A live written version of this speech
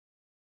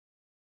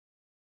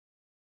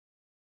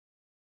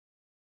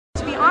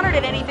honored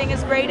at anything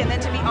is great, and then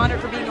to be honored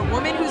for being a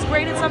woman who's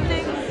great at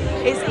something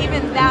is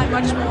even that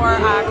much more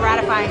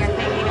gratifying, I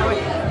think. You know,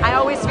 I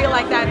always feel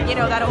like that, you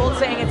know, that old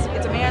saying,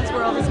 it's a man's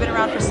world, has been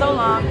around for so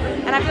long,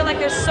 and I feel like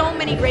there's so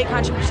many great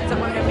contributions that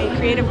women have made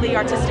creatively,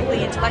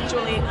 artistically,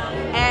 intellectually,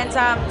 and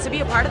to be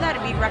a part of that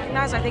and be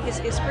recognized, I think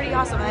is pretty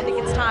awesome, and I think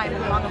it's time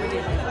and long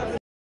overdue.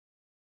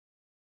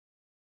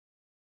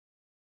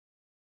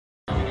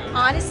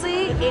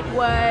 Honestly, it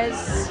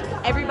was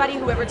everybody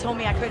who ever told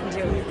me I couldn't do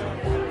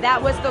it.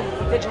 That was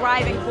the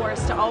driving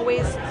force to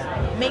always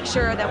make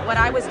sure that what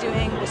I was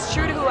doing was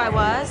true to who I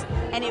was,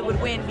 and it would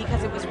win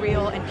because it was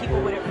real, and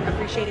people would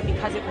appreciate it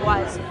because it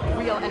was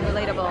real and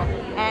relatable.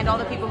 And all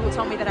the people who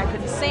told me that I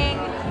couldn't sing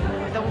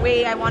the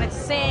way I wanted to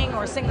sing,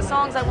 or sing the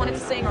songs I wanted to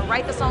sing, or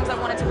write the songs I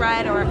wanted to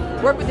write, or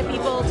work with the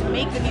people to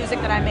make the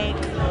music that I make,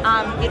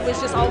 it was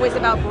just always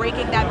about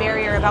breaking that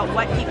barrier about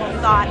what people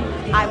thought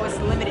I was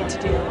limited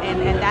to do,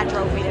 and that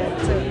drove me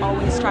to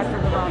always try to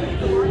prove them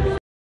wrong.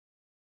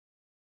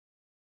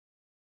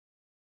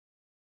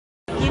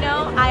 You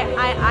know,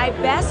 I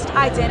best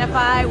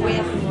identify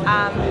with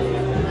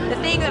the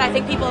thing that I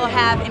think people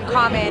have in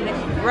common,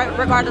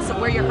 regardless of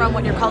where you're from,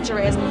 what your culture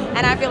is,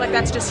 and I feel like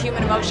that's just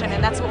human emotion,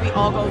 and that's what we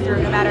all go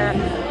through, no matter,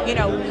 you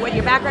know, what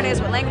your background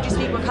is, what language you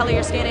speak, what color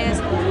your skin is.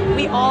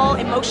 We all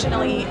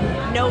emotionally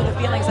know the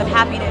feelings of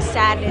happiness,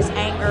 sadness,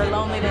 anger,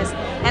 loneliness,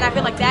 and I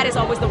feel like that is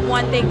always the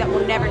one thing that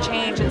will never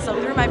change. And so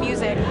through my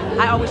music,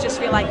 I always just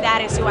feel like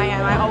that is who I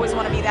am. I always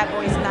want to be that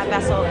voice and that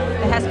vessel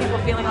that has people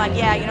feeling like,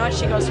 yeah, you know what,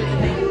 she goes through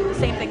the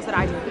same things that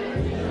I do.